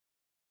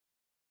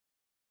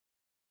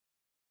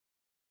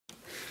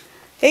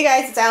Hey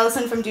guys, it's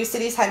Allison from Dew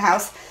City's Hen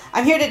House.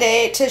 I'm here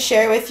today to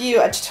share with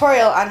you a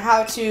tutorial on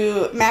how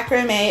to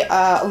macrame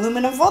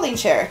aluminum folding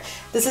chair.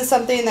 This is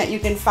something that you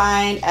can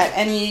find at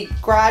any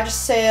garage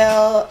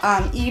sale,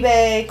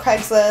 eBay,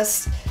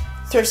 Craigslist,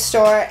 thrift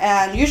store,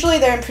 and usually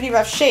they're in pretty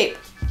rough shape.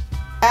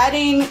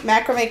 Adding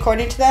macrame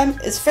cording to them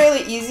is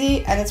fairly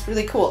easy and it's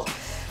really cool.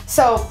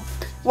 So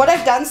what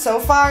I've done so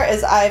far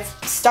is I've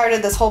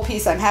started this whole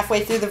piece. I'm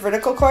halfway through the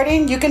vertical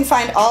cording. You can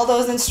find all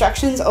those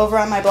instructions over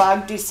on my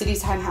blog,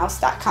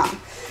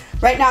 dewcitieshenhouse.com.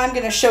 Right now I'm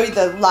going to show you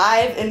the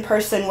live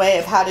in-person way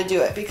of how to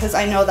do it because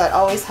I know that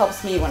always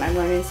helps me when I'm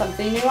learning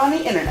something new on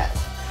the internet.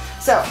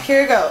 So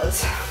here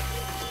goes.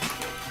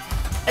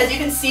 As you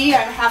can see,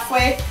 I'm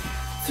halfway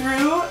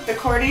through the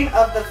cording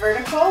of the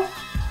vertical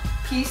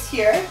piece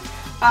here.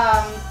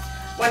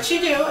 What you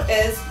do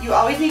is you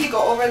always need to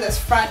go over this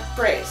front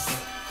brace.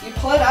 You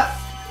pull it up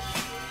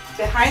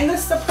behind the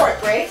support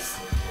brace,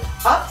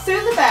 up through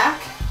the back,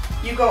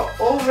 you go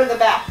over the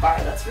back bar.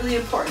 That's really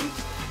important.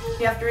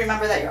 You have to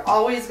remember that you're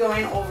always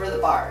going over the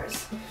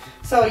bars.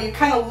 So you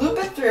kind of loop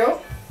it through,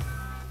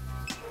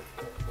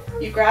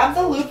 you grab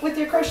the loop with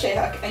your crochet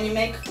hook and you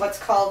make what's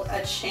called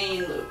a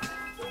chain loop.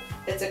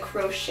 It's a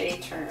crochet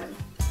term.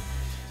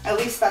 At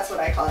least that's what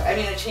I call it. I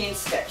mean a chain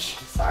stitch.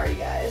 Sorry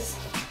guys.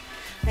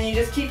 And you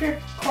just keep your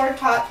cord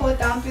taut, pull it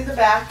down through the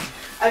back.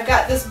 I've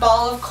got this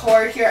ball of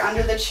cord here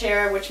under the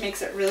chair, which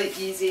makes it really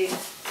easy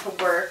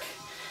to work.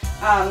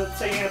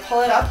 So you're going to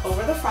pull it up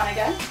over the front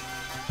again,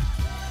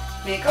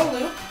 make a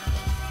loop,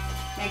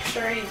 make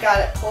sure you've got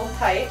it pulled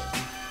tight,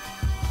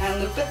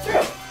 and loop it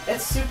through.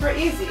 It's super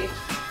easy.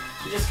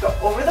 You just go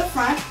over the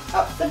front,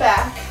 up the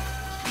back,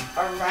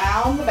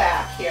 around the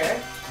back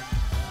here,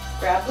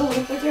 grab the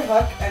loop with your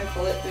hook and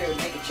pull it through.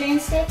 Make a chain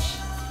stitch.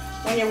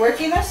 When you're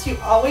working this, you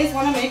always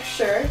want to make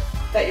sure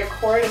that your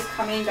cord is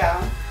coming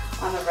down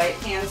on the right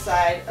hand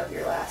side of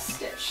your last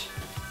stitch.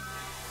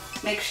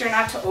 Make sure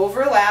not to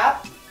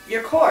overlap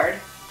your cord,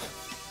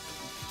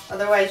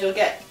 otherwise you'll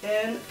get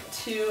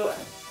into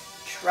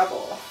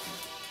trouble.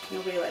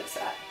 Nobody likes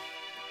that.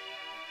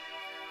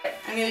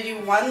 I'm going to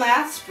do one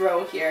last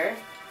row here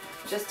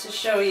just to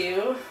show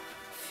you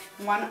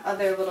one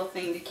other little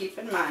thing to keep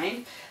in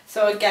mind.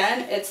 So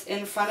again, it's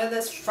in front of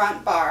this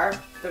front bar.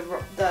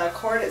 The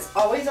cord is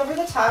always over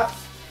the top,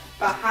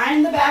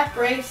 behind the back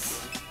brace,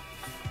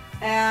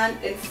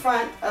 and in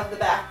front of the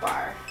back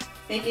bar,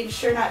 making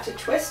sure not to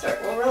twist or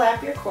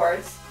overlap your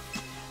cords.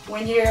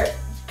 When you're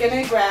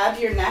going to grab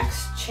your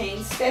next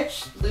chain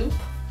stitch loop,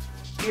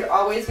 you're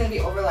always going to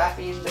be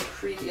overlapping the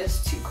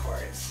previous two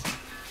cords.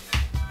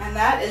 And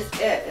that is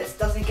it. It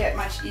doesn't get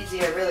much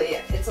easier really.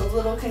 It's a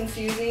little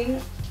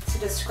confusing to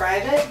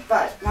describe it,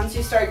 but once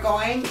you start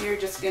going, you're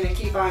just going to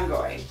keep on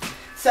going.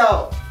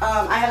 So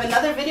I have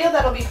another video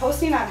that I'll be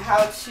posting on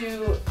how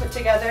to put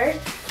together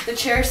the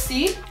chair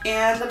seat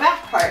and the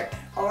back part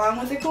along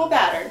with a cool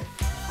pattern.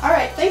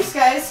 Alright, thanks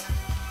guys.